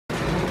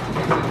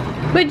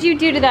What'd you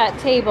do to that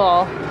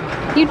table?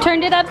 You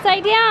turned it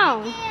upside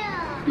down.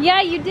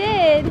 Yeah, you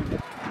did.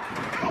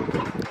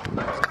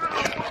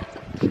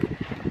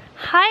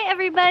 Hi,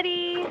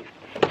 everybody.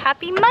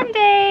 Happy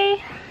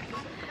Monday.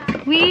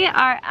 We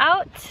are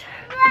out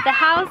at the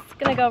house,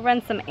 gonna go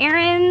run some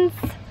errands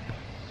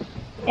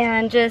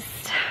and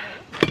just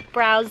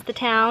browse the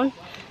town.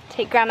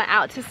 Take Grandma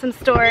out to some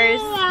stores.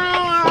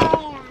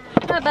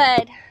 Hi,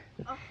 bud.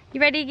 You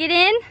ready to get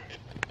in?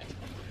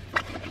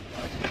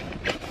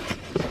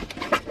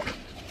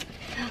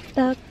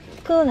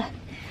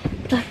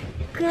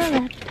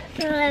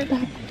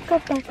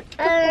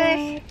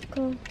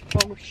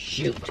 Oh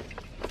shoot.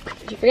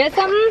 Did you forget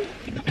something?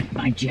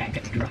 My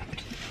jacket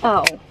dropped.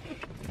 Oh.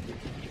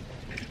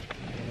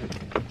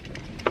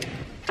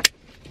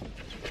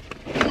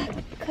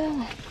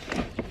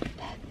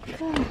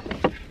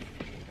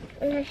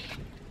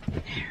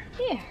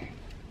 Here.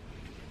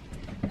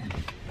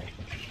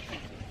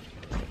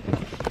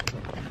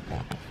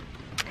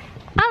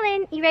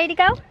 Alan, you ready to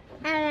go?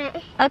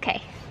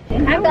 Okay.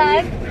 Hi,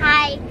 Doug.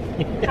 Hi.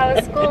 How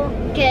was school?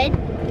 Good.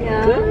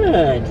 Yeah.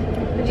 Good.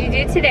 What did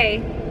you do today?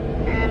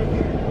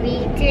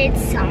 We did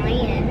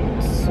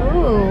science.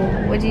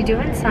 Ooh, what did you do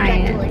in Got to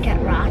science? look at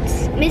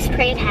rocks. Miss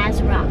Pratt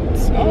has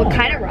rocks. What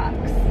kind of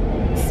rocks?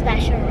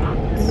 Special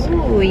rocks.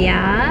 Ooh,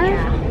 yeah?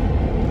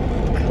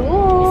 Yeah.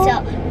 Cool.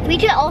 So we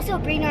could also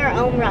bring our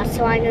own rocks,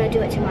 so I'm gonna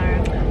do it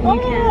tomorrow.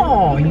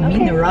 Oh, you mean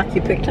Okay. the rock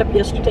you picked up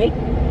yesterday?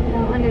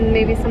 That one and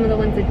maybe some of the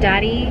ones that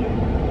Daddy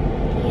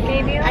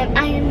gave you?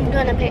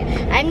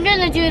 I'm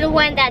gonna do the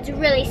one that's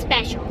really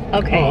special.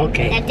 Okay. Oh,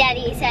 okay. That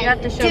Daddy said You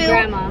have to show do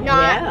Grandma.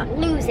 not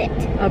lose it.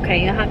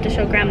 Okay, you'll have to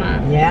show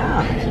Grandma.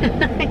 Yeah.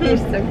 You're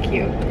so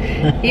cute.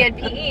 You had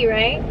PE,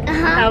 right? Uh-huh.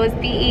 How was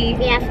PE?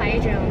 We have fire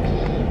drill in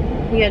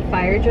PE. You had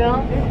fire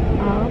drill?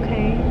 Oh,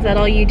 okay. Is that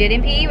all you did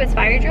in PE was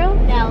fire drill?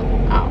 No,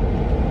 Oh.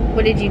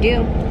 What did you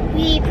do?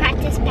 we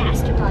practiced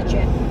basketball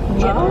drill.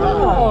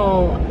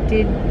 Oh.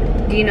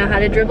 Do you know how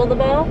to dribble the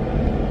ball?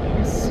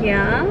 Yes.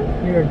 Yeah?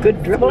 You're a good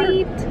dribbler.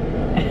 Sweet.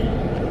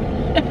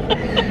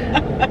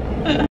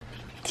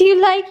 Do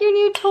you like your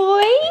new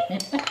toy?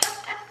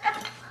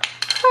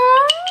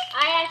 Huh?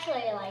 I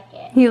actually like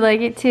it. You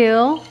like it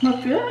too?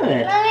 Oh,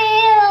 good.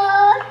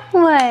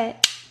 What?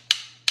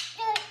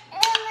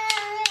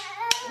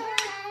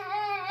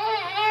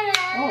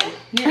 Oh,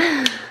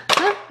 here.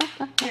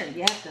 Here,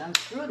 you have to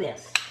unscrew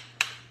this.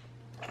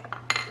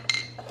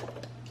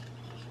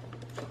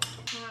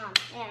 Mom,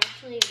 it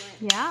actually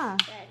went. Yeah.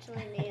 It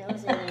actually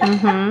nails it.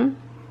 Mm-hmm.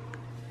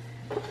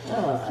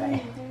 Oh, Another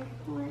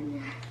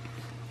one.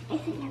 I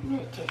think I'm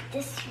gonna do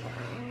this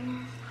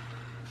one.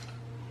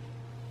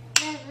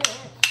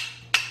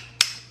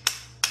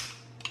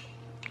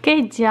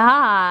 Good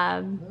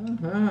job.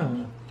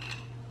 mm-hmm.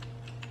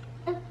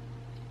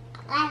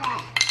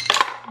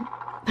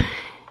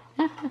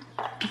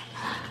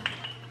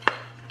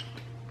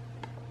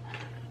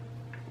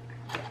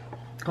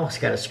 Oh, it's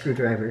got a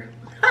screwdriver.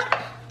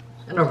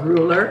 And a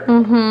ruler.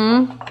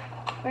 Mm-hmm.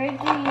 Where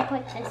do you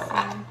put this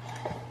in?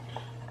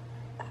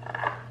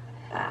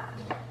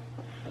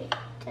 Wait,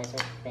 does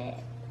it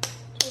fit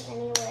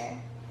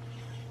anywhere?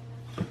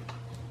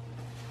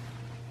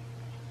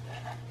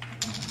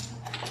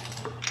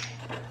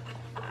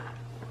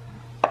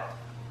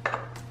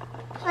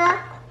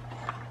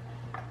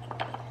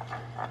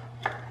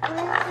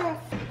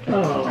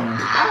 Oh.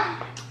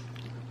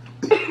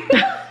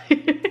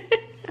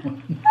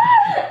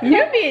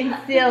 You're being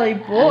silly,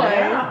 boy.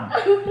 Yeah.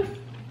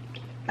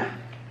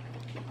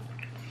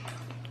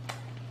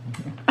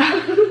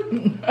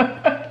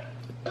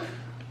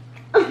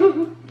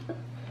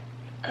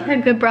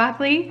 Had good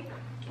broccoli?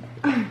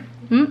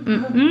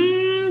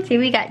 Mm-mm-mm. See,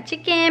 we got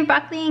chicken,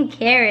 broccoli, and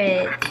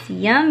carrots.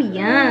 Yum,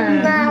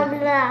 yum.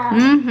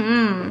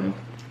 Mm-hmm.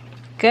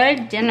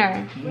 Good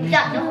dinner. We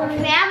got the whole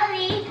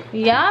family.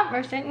 Yeah,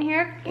 we're sitting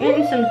here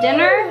eating some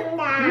dinner.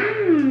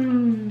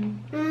 Mm.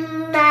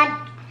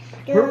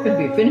 We're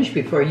going to be finished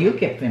before you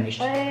get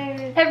finished.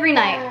 Every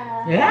night.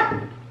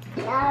 Yeah?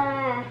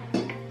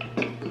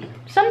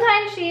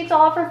 Sometimes she eats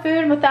all of her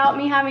food without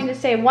me having to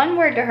say one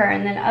word to her,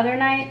 and then other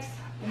nights,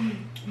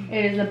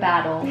 it is a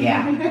battle.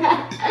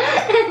 Yeah.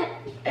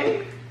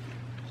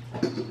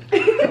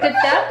 Good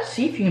stuff?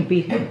 See if you can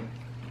beat him.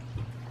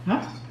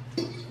 Huh?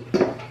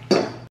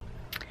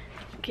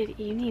 Good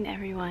evening,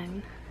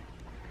 everyone.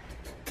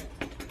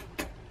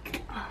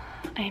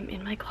 I am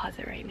in my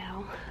closet right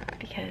now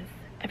because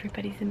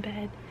everybody's in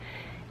bed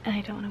and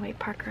I don't want to wake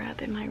Parker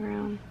up in my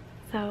room.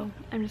 So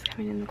I'm just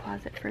coming in the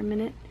closet for a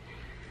minute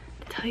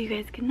to tell you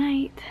guys good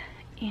night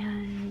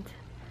and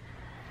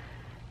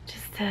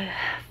just to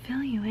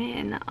fill you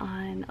in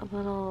on a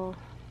little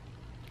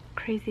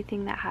crazy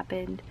thing that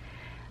happened.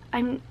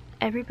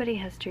 Everybody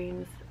has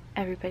dreams.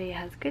 Everybody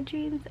has good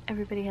dreams.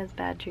 Everybody has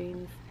bad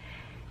dreams.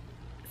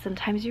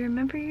 Sometimes you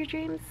remember your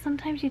dreams,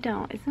 sometimes you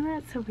don't. Isn't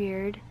that so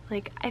weird?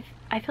 Like,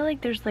 I feel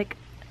like there's like,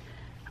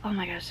 oh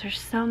my gosh,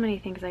 there's so many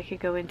things I could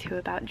go into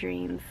about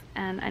dreams.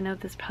 And I know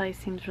this probably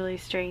seems really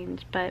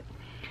strange, but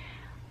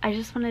I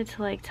just wanted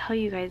to like tell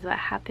you guys what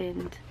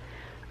happened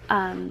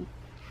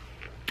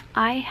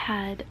I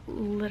had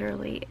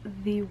literally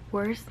the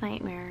worst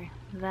nightmare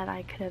that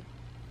I could have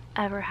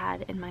ever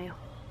had in my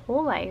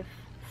whole life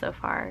so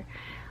far,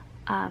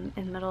 in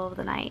the middle of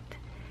the night.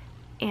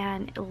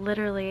 And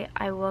literally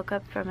I woke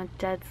up from a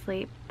dead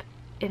sleep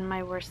in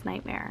my worst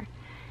nightmare.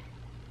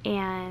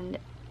 And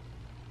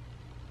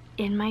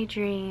in my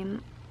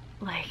dream,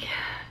 like,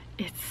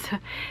 it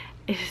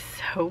is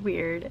so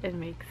weird, it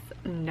makes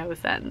no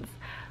sense,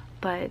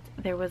 but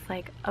there was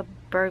like a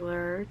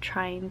burglar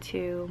trying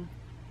to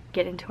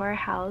get into our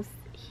house.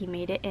 He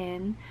made it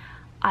in.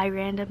 I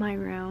ran to my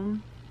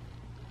room,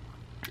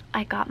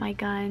 I got my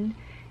gun,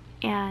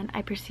 and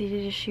I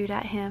proceeded to shoot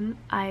at him.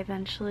 I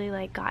eventually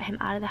like got him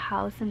out of the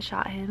house and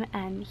shot him,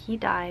 and he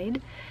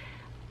died.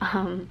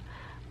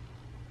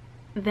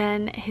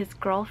 Then his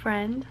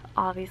girlfriend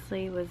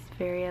obviously was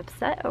very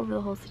upset over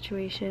the whole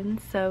situation,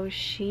 so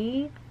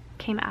she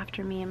came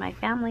after me and my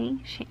family.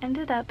 She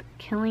ended up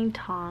killing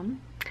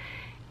Tom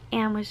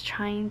and was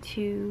trying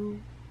to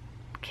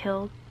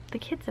kill the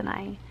kids and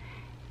I.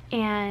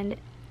 And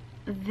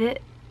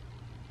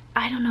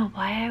I don't know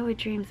why I would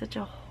dream such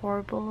a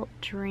horrible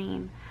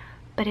dream,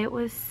 but it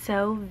was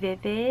so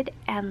vivid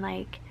and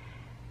like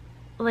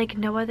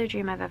no other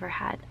dream I've ever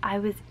had. I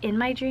was in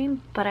my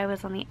dream, but I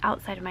was on the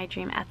outside of my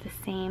dream at the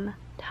same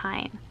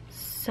time.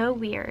 So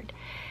weird.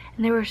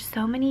 And there were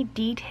so many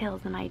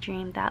details in my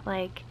dream that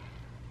like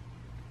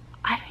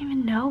I don't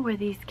even know where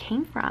these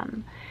came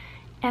from.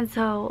 And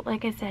so,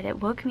 like I said,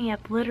 it woke me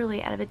up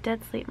literally out of a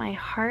dead sleep. My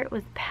heart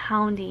was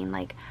pounding.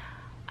 Like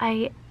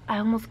I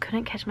almost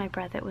couldn't catch my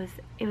breath. It was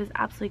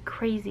absolutely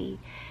crazy.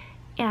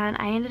 And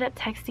I ended up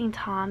texting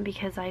Tom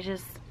because I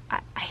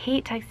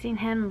hate texting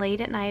him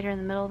late at night or in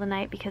the middle of the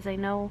night, because I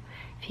know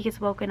if he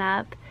gets woken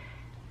up,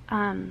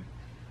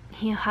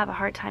 he'll have a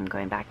hard time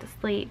going back to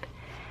sleep.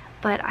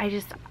 But I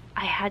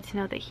had to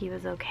know that he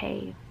was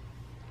okay.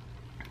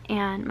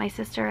 And my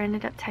sister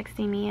ended up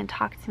texting me and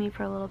talked to me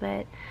for a little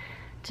bit,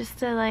 just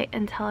to like,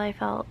 until I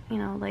felt, you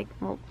know, like,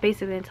 well,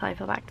 basically until I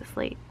fell back to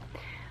sleep.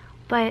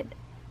 But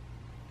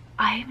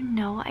I have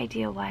no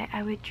idea why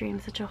I would dream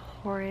such a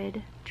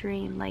horrid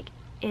dream. Like,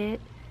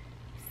 it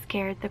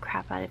scared the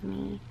crap out of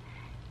me.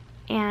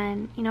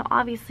 And, you know,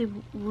 obviously,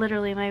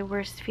 literally my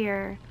worst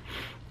fear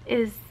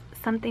is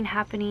something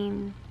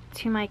happening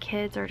to my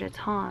kids or to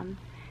Tom.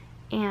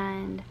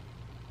 And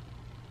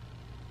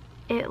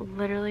it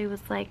literally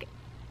was like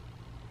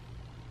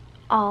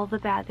all the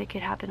bad that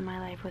could happen in my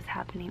life was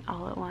happening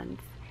all at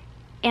once.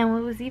 And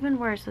what was even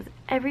worse was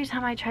every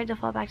time I tried to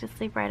fall back to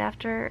sleep right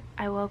after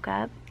I woke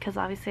up, because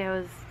obviously I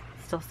was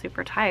still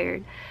super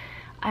tired,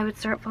 I would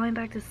start falling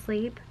back to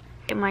sleep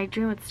and my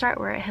dream would start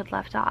where it had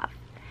left off.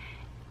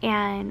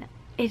 And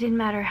it didn't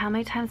matter how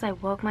many times I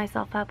woke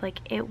myself up, like,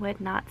 it would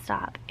not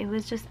stop. It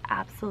was just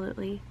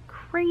absolutely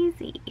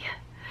crazy.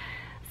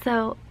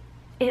 So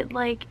it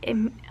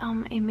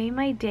made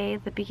my day,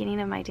 the beginning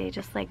of my day,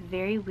 just like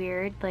very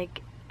weird.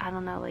 Like, I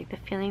don't know, like the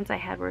feelings I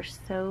had were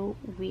so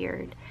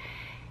weird.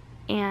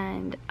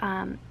 And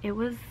it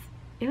was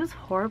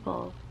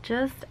horrible,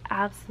 just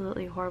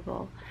absolutely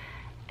horrible.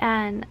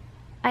 And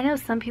I know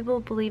some people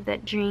believe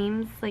that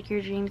dreams, like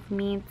your dreams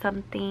mean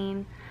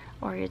something,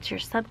 or it's your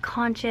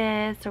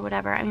subconscious or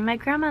whatever. I mean, my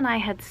grandma and I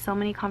had so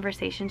many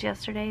conversations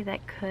yesterday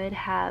that could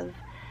have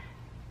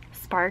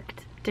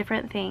sparked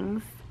different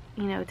things,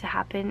 you know, to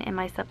happen in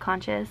my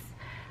subconscious,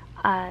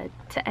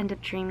 to end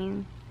up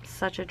dreaming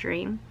such a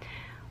dream.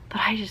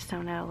 But I just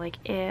don't know, like,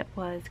 it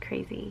was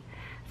crazy.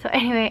 So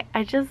anyway,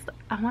 I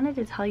wanted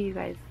to tell you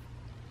guys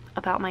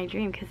about my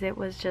dream because it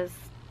was just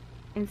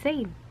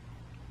insane.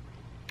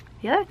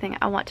 The other thing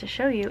I want to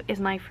show you is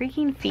my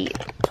freaking feet.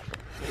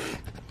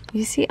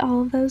 You see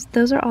all of those?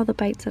 Those are all the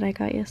bites that I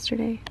got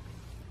yesterday.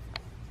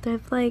 They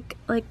have like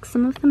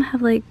some of them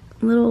have like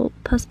little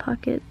pus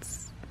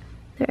pockets.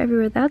 They're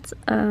everywhere. That's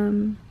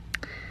a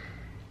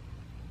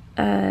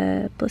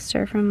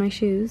blister from my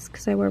shoes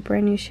because I wore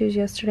brand new shoes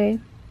yesterday.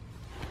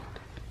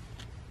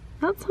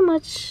 Not so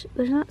much,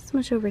 there's not so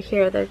much over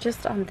here. They're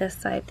just on this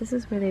side. This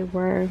is where they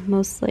were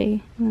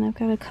mostly. And then I've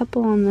got a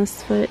couple on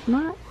this foot.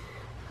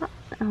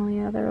 Oh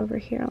yeah, they're over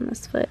here on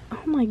this foot.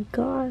 Oh my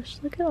gosh,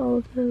 look at all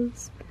of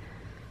those.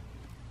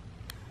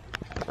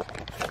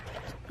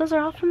 Those are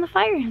all from the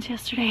fire ants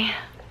yesterday.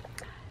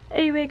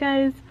 Anyway,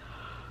 guys,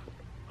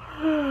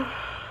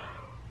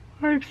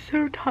 I'm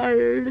so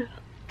tired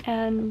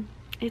and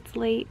it's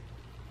late.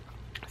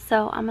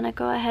 So I'm gonna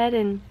go ahead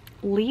and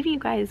leave you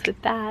guys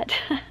with that.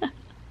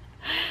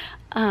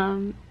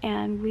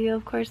 And we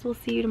of course will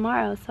see you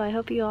tomorrow. So I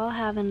hope you all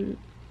have a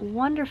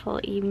wonderful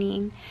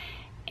evening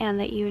and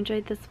that you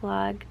enjoyed this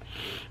vlog,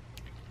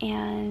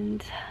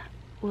 and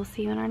we'll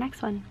see you in our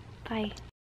next one. Bye.